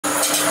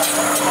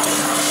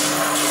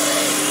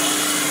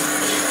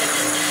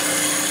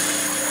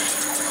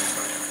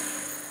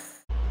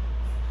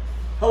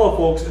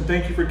folks, and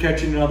thank you for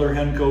catching another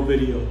Hennco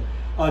video.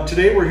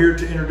 Today we're here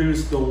to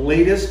introduce the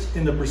latest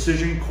in the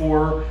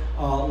PrecisionCore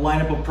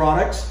lineup of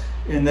products,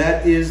 and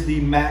that is the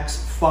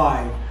OMAX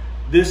 5.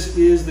 This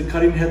is the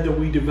cutting head that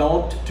we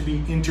developed to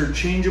be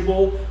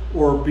interchangeable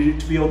or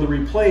to be able to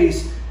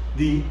replace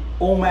the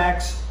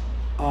OMAX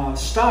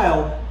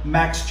style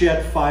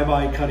Maxjet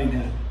 5i cutting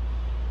head.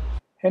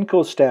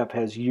 Hennco staff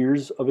has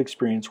years of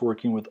experience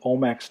working with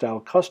OMAX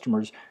style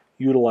customers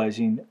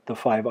utilizing the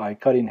 5i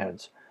cutting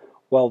heads.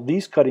 While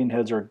these cutting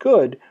heads are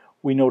good,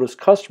 we notice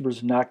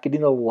customers not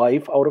getting the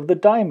life out of the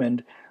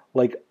diamond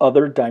like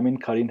other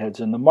diamond cutting heads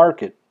in the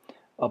market.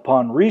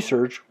 Upon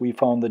research, we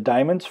found the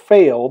diamonds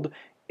failed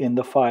in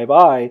the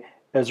 5i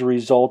as a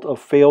result of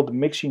failed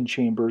mixing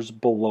chambers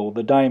below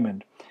the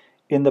diamond.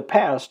 In the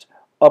past,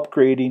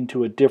 upgrading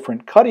to a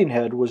different cutting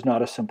head was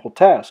not a simple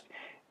task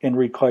and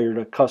required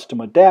a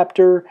custom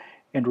adapter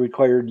and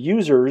required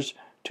users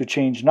to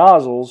change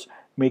nozzles,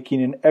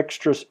 making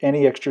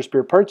any extra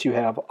spare parts you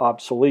have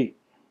obsolete.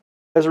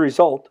 As a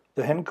result,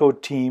 the Hennco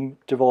team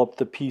developed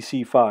the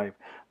PC5.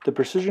 The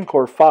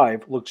PrecisionCore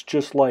 5 looks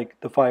just like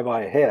the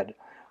 5i head,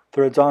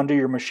 threads onto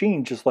your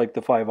machine just like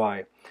the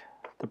 5i.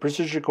 The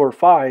PrecisionCore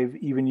 5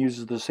 even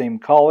uses the same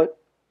collet,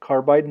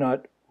 carbide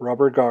nut,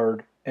 rubber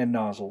guard, and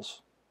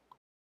nozzles.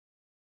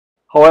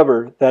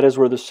 However, that is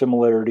where the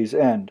similarities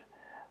end.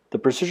 The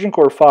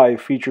PrecisionCore 5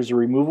 features a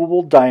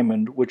removable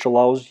diamond which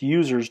allows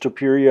users to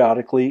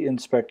periodically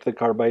inspect the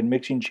carbide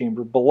mixing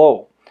chamber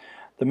below.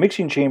 The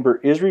mixing chamber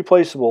is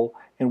replaceable,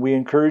 and we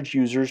encourage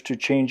users to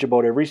change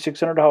about every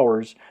 600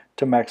 hours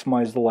to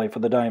maximize the life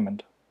of the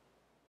diamond.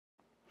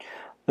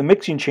 The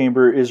mixing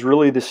chamber is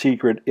really the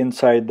secret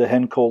inside the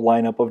Hennco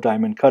lineup of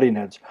diamond cutting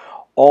heads.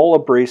 All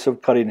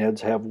abrasive cutting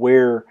heads have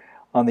wear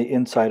on the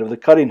inside of the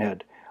cutting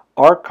head.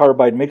 Our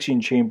carbide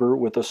mixing chamber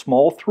with a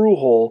small through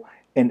hole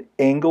and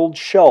angled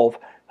shelf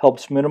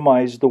helps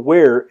minimize the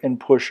wear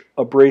and push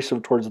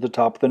abrasive towards the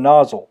top of the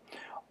nozzle,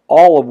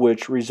 all of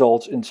which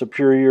results in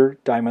superior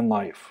diamond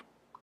life.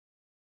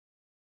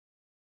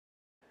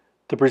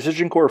 The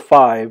PrecisionCore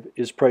 5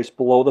 is priced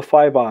below the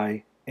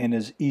 5i and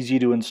is easy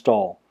to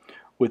install.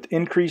 With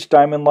increased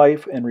diamond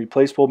life and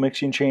replaceable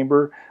mixing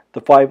chamber,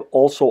 the 5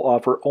 also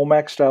offer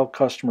OMAX style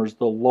customers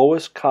the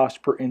lowest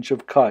cost per inch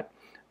of cut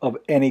of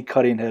any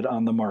cutting head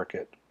on the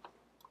market.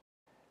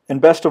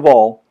 And best of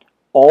all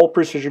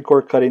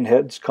PrecisionCore cutting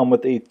heads come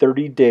with a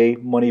 30-day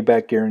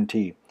money-back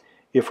guarantee.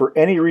 If for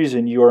any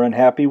reason you are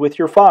unhappy with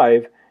your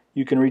 5,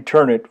 you can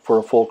return it for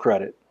a full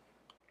credit.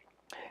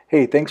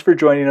 Hey, thanks for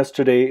joining us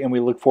today, and we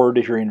look forward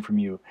to hearing from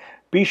you.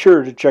 Be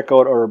sure to check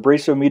out our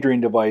abrasive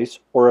metering device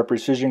or a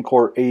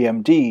PrecisionCore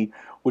AMD,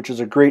 which is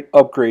a great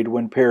upgrade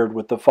when paired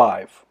with the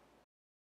 5.